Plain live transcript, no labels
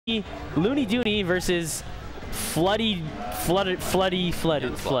Looney Dooney versus Flood.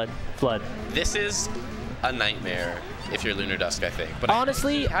 This is a nightmare if you're LunarDusk, I think. But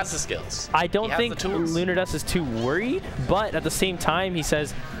honestly, he has the skills. I don't think LunarDusk is too worried, but at the same time, he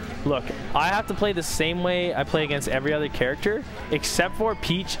says, look, I have to play the same way I play against every other character, except for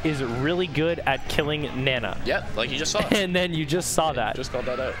Peach is really good at killing Nana. Yep, like you just saw. And then you just saw that. Just called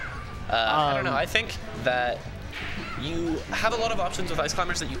that out. I don't know. I think that you have a lot of options with Ice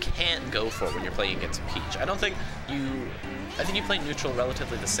Climbers that you can't go for when you're playing against Peach. I think you play neutral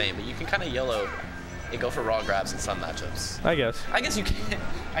relatively the same, but you can kind of YOLO and go for raw grabs in some matchups. I guess. I guess you can.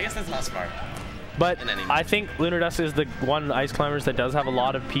 I guess that's not smart. But I think LunarDusk is the one Ice Climbers that does have a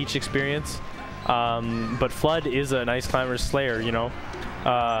lot of Peach experience. But Flood is an Ice Climbers slayer, you know.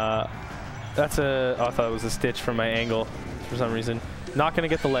 That's a... Oh, I thought it was a stitch from my angle for some reason. Not going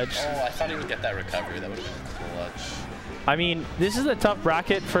to get the ledge. Oh, I thought he would get that recovery. That would have been clutch. I mean, this is a tough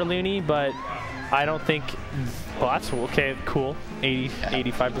bracket for Looney, but I don't think... Well, that's okay, cool. 80, yeah,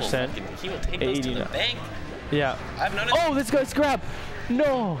 85%. He will take those to the bank. Yeah. I've noticed. Oh, this guy's grab.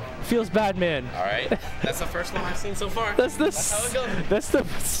 No, feels bad, man. All right, that's the first one I've seen so far. That's how it goes. That's the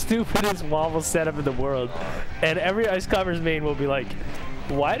stupidest wobble setup in the world, and every Ice Climbers main will be like,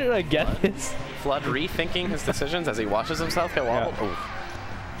 "Why did I get this?" Flood rethinking his decisions as he watches himself get wobbled.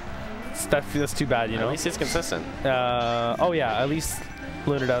 Yeah. That's too bad, you know. At least he's consistent. Oh yeah, at least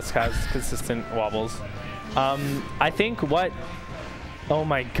LunarDusk has consistent wobbles. I think what. Oh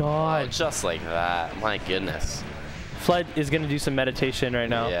my God! Oh, just like that. My goodness. Flood is going to do some meditation right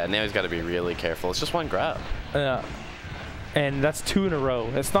now. Yeah, now he's got to be really careful. It's just one grab. And that's 2 in a row.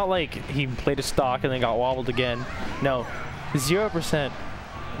 It's not like he played a stock and then got wobbled again. No, 0%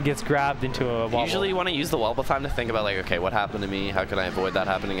 gets grabbed into a wobble. Usually you want to use the wobble time to think about, like, okay, what happened to me? How can I avoid that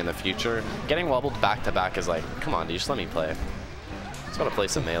happening in the future? Getting wobbled back to back is like, come on, dude, just let me play. Just want to play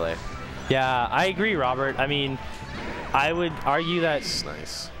some melee. Yeah, I agree, Robert. I mean, I would argue that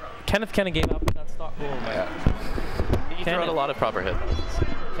nice. Kenneth kind of gave up that stock. Oh my God. He threw out a lot of proper hits.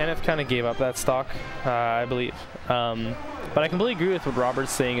 Kenneth kind of gave up that stock, I believe. But I completely agree with what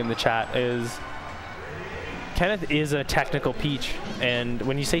Robert's saying in the chat. Is Kenneth is a technical Peach, and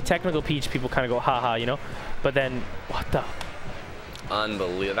when you say technical Peach, people kind of go haha, you know. But then what the?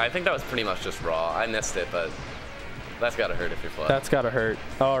 Unbelievable! I think that was pretty much just raw. I missed it, but that's gotta hurt if you're Flood. That's gotta hurt.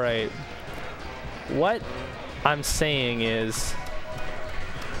 All right. What I'm saying is,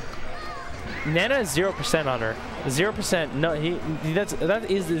 Nana is 0% on her. 0%. No, that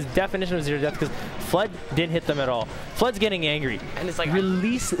is his definition of 0 death because Flood didn't hit them at all. Flood's getting angry. And it's like,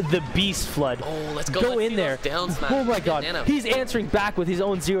 release the beast, Flood. Oh, let's go. Go in there. Down smash. Oh my God. He's answering back with his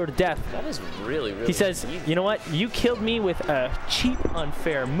own 0 to death. That is really, really. He says, easy. You know what? You killed me with a cheap,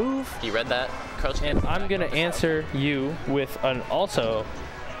 unfair move. He read that. And I'm gonna answer you with an also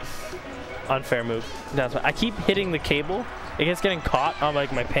unfair move. I keep hitting the cable. It gets getting caught on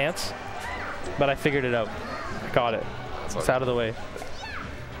like my pants. But I figured it out. I got it. It's out of the way.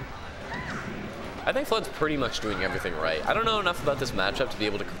 I think Flood's pretty much doing everything right. I don't know enough about this matchup to be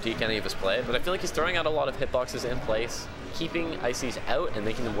able to critique any of his play, but I feel like he's throwing out a lot of hitboxes in place, keeping Ices out and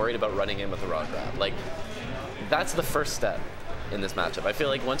making them worried about running in with the raw grab. Like, that's the first step in this matchup. I feel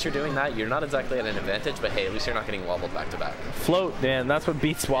like once you're doing that, you're not exactly at an advantage, but hey, at least you're not getting wobbled back to back. Float, man. That's what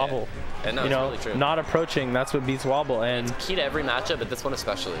beats wobble. Yeah. And no, you know, really true. Not approaching. That's what beats wobble. And it's key to every matchup, but this one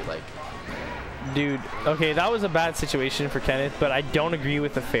especially. Like, dude, okay, that was a bad situation for Kenneth, but I don't agree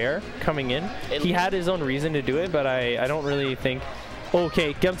with the fair coming in. He had his own reason to do it, but I don't really think...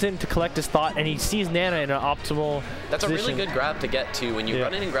 Okay, comes in to collect his thought, and he sees Nana in an optimal That's position. A really good grab to get to. When you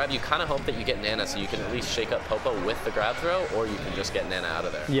run in and grab, you kind of hope that you get Nana, so you can at least shake up Popo with the grab throw, or you can just get Nana out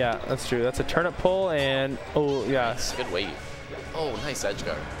of there. Yeah, that's true. That's a turnip pull, and... Oh, yeah. Nice, good weight. Oh, nice edge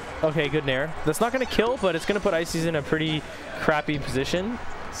guard. Okay, good nair. That's not going to kill, but it's going to put Ices in a pretty crappy position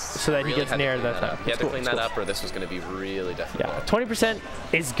so that he gets nair that time. He had to clean that up or this was going to be really difficult. Yeah, 20%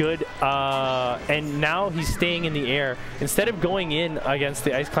 is good, and now he's staying in the air. Instead of going in against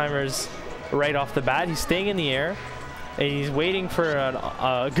the Ice Climbers right off the bat, he's staying in the air, and he's waiting for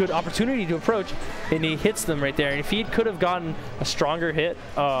a good opportunity to approach, and he hits them right there. And if he could have gotten a stronger hit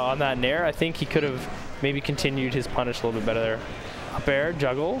on that nair, I think he could have maybe continued his punish a little bit better there. Up air,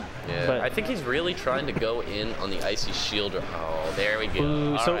 juggle. Yeah, but I think he's really trying to go in on the Icy Shield. Oh, there we go.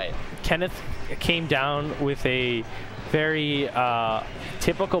 Ooh, so right. Kenneth came down with a very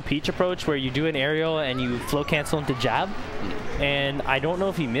typical Peach approach where you do an aerial and you flow cancel into jab. And I don't know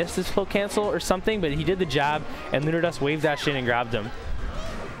if he missed his flow cancel or something, but he did the jab, and LunarDusk wave dashed in and grabbed him.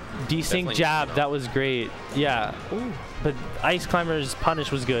 Desync jab, that was great. Yeah. Ooh. But Ice Climber's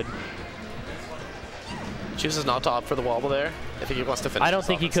punish was good. Chooses not to opt for the wobble there. I think he wants to finish. I don't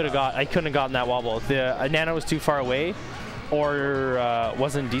think he could have got. I couldn't have gotten that wobble. The Nana was too far away, or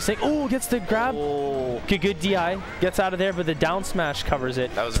wasn't decent. Oh, gets the grab. Oh. Good DI. Gets out of there, but the down smash covers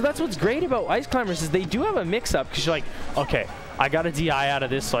it. So that's what's great about Ice Climbers is they do have a mix-up because you're like, okay, I got a DI out of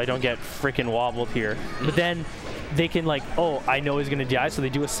this so I don't get freaking wobbled here. But then they can like, oh, I know he's going to DI, so they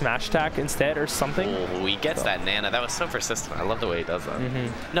do a smash attack instead or something. Oh, he gets that Nana. That was so persistent. I love the way he does that.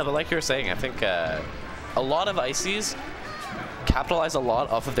 No, but like you were saying, I think a lot of Ices capitalize a lot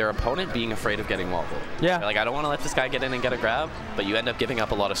off of their opponent being afraid of getting wobbled. Yeah. They're like, I don't want to let this guy get in and get a grab, but you end up giving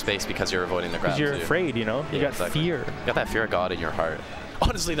up a lot of space because you're avoiding the grab. Because you're afraid, you know? You got fear. You got that fear of God in your heart.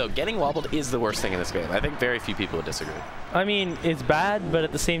 Honestly, though, getting wobbled is the worst thing in this game. I think very few people would disagree. I mean, it's bad, but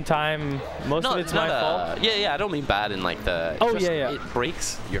at the same time, most of it's my fault. Yeah, I don't mean bad in like the... Oh, yeah. It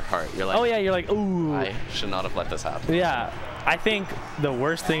breaks your heart. You're like... Oh, yeah, you're like, ooh. I should not have let this happen. Yeah. I think the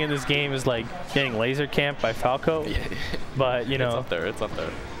worst thing in this game is like getting laser camped by Falco. Yeah. But, you know... It's up there. It's up there.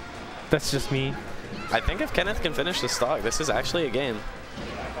 That's just me. I think if Kenneth can finish the stock, this is actually a game.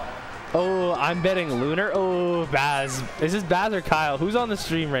 Oh, I'm betting Lunar. Oh, Baz. Is this Baz or Kyle? Who's on the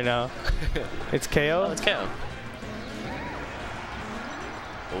stream right now? It's KO? Oh, it's KO.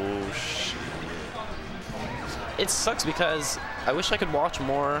 Oh, shit. It sucks because I wish I could watch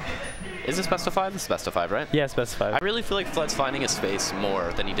more. Is this best of 5? This is best of 5, right? Yeah, it's best of 5. I really feel like Flood's finding his space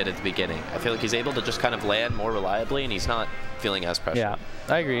more than he did at the beginning. I feel like he's able to just kind of land more reliably, and he's not feeling as pressured. Yeah,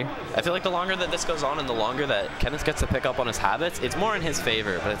 I agree. I feel like the longer that this goes on and the longer that Kenneth gets to pick up on his habits, it's more in his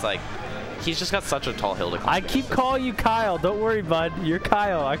favor, but it's like, he's just got such a tall hill to climb. I keep calling you Kyle. Don't worry, bud. You're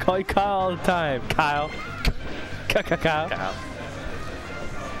Kyle. I call you Kyle all the time. Kyle. Kyle.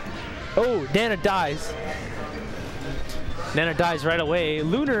 Oh, Nana dies. Nana dies right away.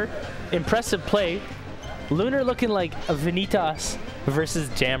 Lunar, impressive play. Lunar looking like a Vanitas versus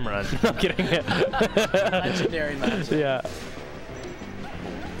Jamrun. I'm kidding. Legendary match. Yeah.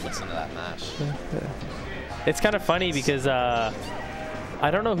 Listen to that match. It's kind of funny because I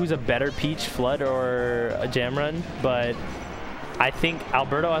don't know who's a better Peach, Flood or a Jamrun, but I think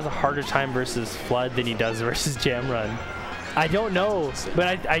Alberto has a harder time versus Flood than he does versus Jamrun. I don't know,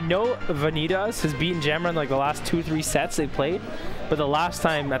 but I know Vanitas has beaten Jamrun like the last 2-3 sets they played, but the last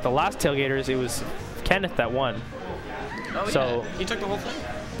time at the last Tailgators it was Kenneth that won. Oh, so yeah. He took the whole thing?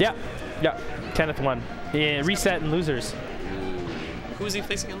 Yeah. Kenneth won. Yeah, reset and losers. Who was he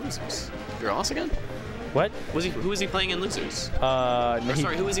facing in losers? Ross again? What? Who was he playing in losers?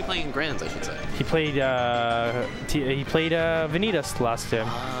 Sorry, who was he playing in grands, I should say? He played Vanitas last time.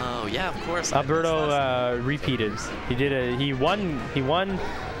 Oh yeah, of course. Alberto repeated. He won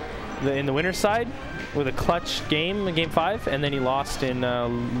in the winner's side with a clutch game in Game 5, and then he lost in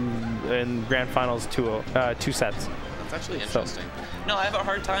Grand Finals 2 sets. That's actually interesting. No, I have a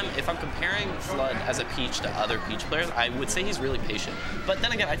hard time, if I'm comparing Flood as a Peach to other Peach players, I would say he's really patient. But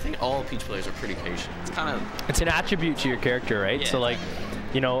then again, I think all Peach players are pretty patient. It's an attribute to your character, right? Yeah. So like,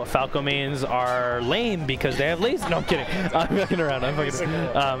 you know, Falco mains are lame because they have lazy. No, I'm kidding. I'm fucking around.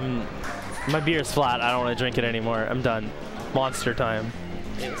 My beer's flat. I don't want to drink it anymore. I'm done. Monster time.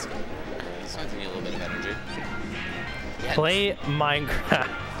 Yeah, this one's need a little bit of energy. Yeah, Play Minecraft.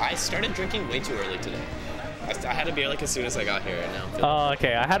 I started drinking way too early today. I had a beer like as soon as I got here, and now I'm feeling Oh,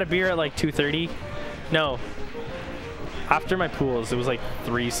 okay. I had a beer at like 2:30. No. After my pools, it was like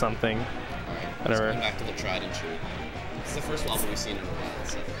 3 something. Whatever. Going back to the tried and true. It's the first level we've seen in a while,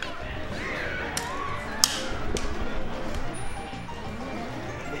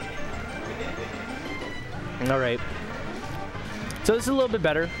 so. All right. So this is a little bit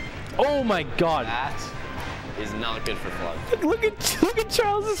better. Oh my God. That is not good for Flood. Look at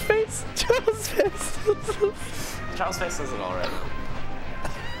Charles's face. Charles' face. Charles' face says it all right.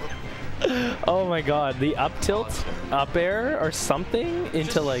 Oh my God. The up tilt, up air, or something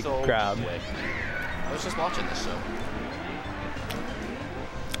into like so grab. Quick. I was just watching this show.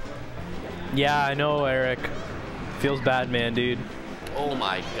 Yeah, I know, Eric. Feels bad, man, dude. Oh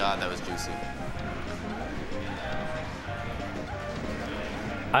my God, that was juicy.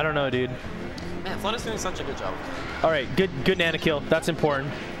 I don't know, dude. Man, Flood is doing such a good job. All right, good Nana kill. That's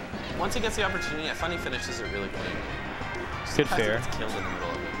important. Once he gets the opportunity, I find he finishes it really clean. Good fair. He gets killed in the middle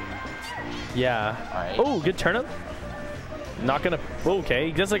of it. Yeah. All right. Oh, good turnip. Not gonna. Okay,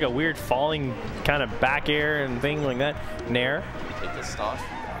 he does like a weird falling kind of back air and thing like that. Nair. You take this stock.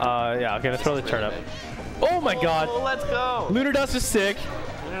 Yeah, I'm gonna throw the turnip. Oh my God. Oh, let's go. LunarDusk is sick.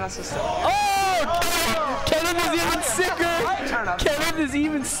 LunarDusk is sick. Oh! Kenneth is even sicker. Kenneth is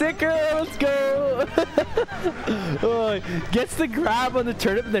even sicker. Let's go. Oh, gets the grab on the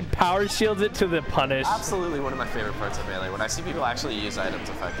turnip and then power shields it to the punish. Absolutely one of my favorite parts of Melee, when I see people actually use items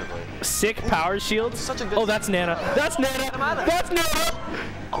effectively. Sick power shields. Such a good. Oh, that's Nana. That's Nana. That's Nana.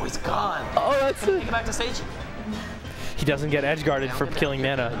 Oh, he's gone. Oh, that's it. Take it back to stage. He doesn't get edge guarded for killing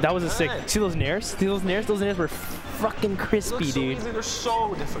Nana. That was a sick. See those nairs? See those nairs? Those nairs were fucking crispy, dude. Easy. They're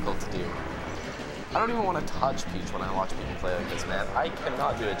so difficult to do. I don't even want to touch Peach when I watch people play like this, man. I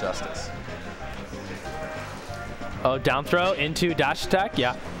cannot do it justice. Oh, down throw into dash attack.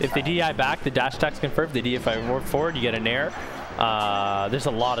 Yeah. If they DI back, the dash attack's confirmed. If they DI forward, you get a nair. There's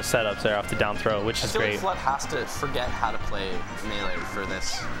a lot of setups there off the down throw, which is great. I feel like Flood has to forget how to play Melee for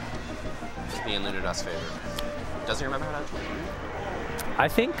this to be in LunarDusk's favor. Does he remember how to play? I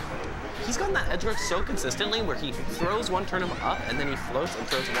think. He's gotten that edge guard so consistently where he throws one turnip up and then he floats and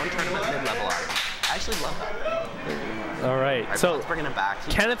throws one turnip mid-level up. I actually love that. All right, so let's bring him back.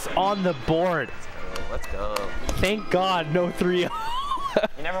 Kenneth's on the board. Let's go. Thank God, no 3-0.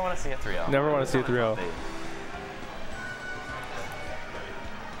 You never want to see a 3-0. Never want to see a 3-0.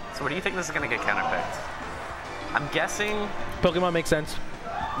 So what do you think this is going to get counterpicked? I'm guessing... Pokemon makes sense.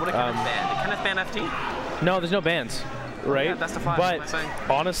 What did Kenneth ban? Did Kenneth ban FT? No, there's no bans, right? Yeah, that's the 5. But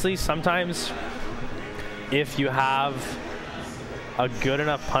honestly, sometimes if you have a good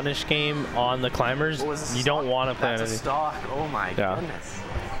enough punish game on the climbers, you don't want to play on anything. Stock. Oh my goodness.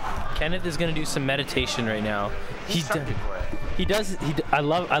 Kenneth is going to do some meditation right now. He does. I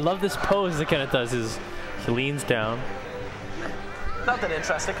love this pose that Kenneth does. Is he leans down. Not that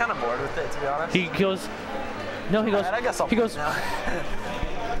interested. Kind of bored with it, to be honest. He goes. No, he goes. I guess he goes.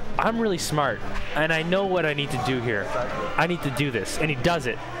 I'm really smart, and I know what I need to do here. I need to do this, and he does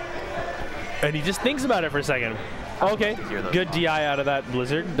it. And he just thinks about it for a second. Okay, good DI out of that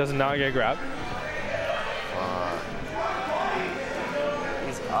Blizzard. Does not get grabbed.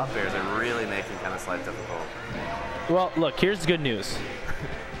 These up airs are really making Kenneth's life difficult. Well, look, here's good news.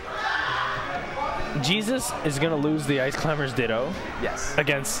 Jesus is going to lose the Ice Climbers Ditto. Yes.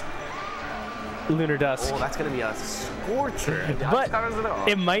 Against LunarDusk. Oh, that's going to be a scorcher. But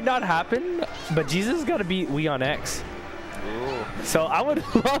it might not happen, but Jesus has got to beat We on X. Ooh. So I would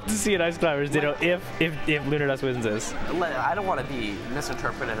love to see an Ice Climbers Ditto if LunarDusk wins this. I don't want to be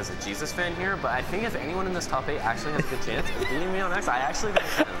misinterpreted as a Jesus fan here, but I think if anyone in this top 8 actually has a good chance of beating Me on X, I actually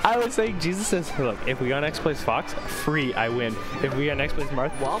think I would say Jesus says, look, if We on X plays Fox, free, I win. If We on X plays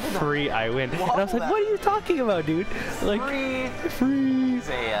Marth, free, I win. And I was like, what are you talking about, dude? Like, free.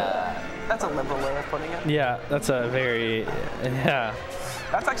 That's a liberal way of putting it. Yeah, that's a very, yeah.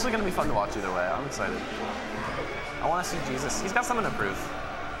 That's actually going to be fun to watch either way. I'm excited. I want to see Jesus. He's got something to prove.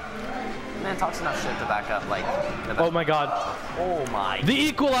 Man talks enough shit to back up, like... Oh my God. Oh my The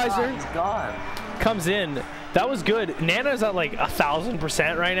equalizer. God, he's gone. Comes in. That was good. Nana's at like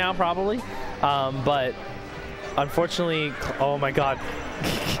 1,000% right now, probably. But unfortunately, oh my God.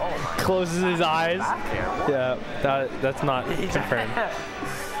 Oh my Closes his eyes. Yeah, that's not confirmed.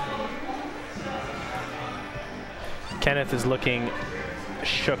 Kenneth is looking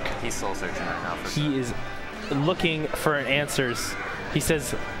shook. He's soul searching right now. He is looking for answers. He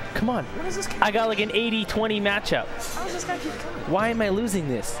says, come on, I got like an 80-20 matchup. How does this guy keep coming? Why am I losing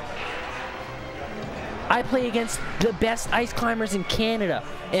this? I play against the best ice climbers in Canada,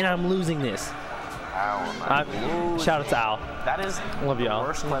 and I'm losing this. Shout out to Al. That is Love you, the Al.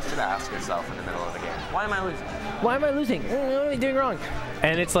 worst question to ask yourself in the middle of a game. Why am I losing? Why am I losing? What am I doing wrong?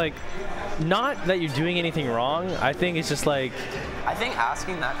 And it's like, not that you're doing anything wrong. I think it's just like... I think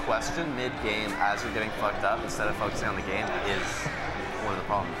asking that question mid-game as you're getting fucked up instead of focusing on the game is one of the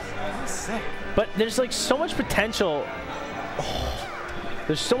problems. That's sick. But there's like so much potential. Oh,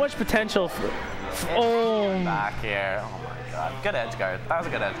 there's so much potential for back here. Oh my God. Good edge guard. That was a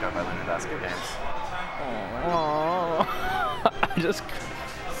good edge guard by LunarDusk. Good games. I just...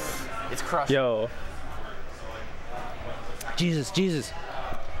 It's crushed. Yo. Jesus.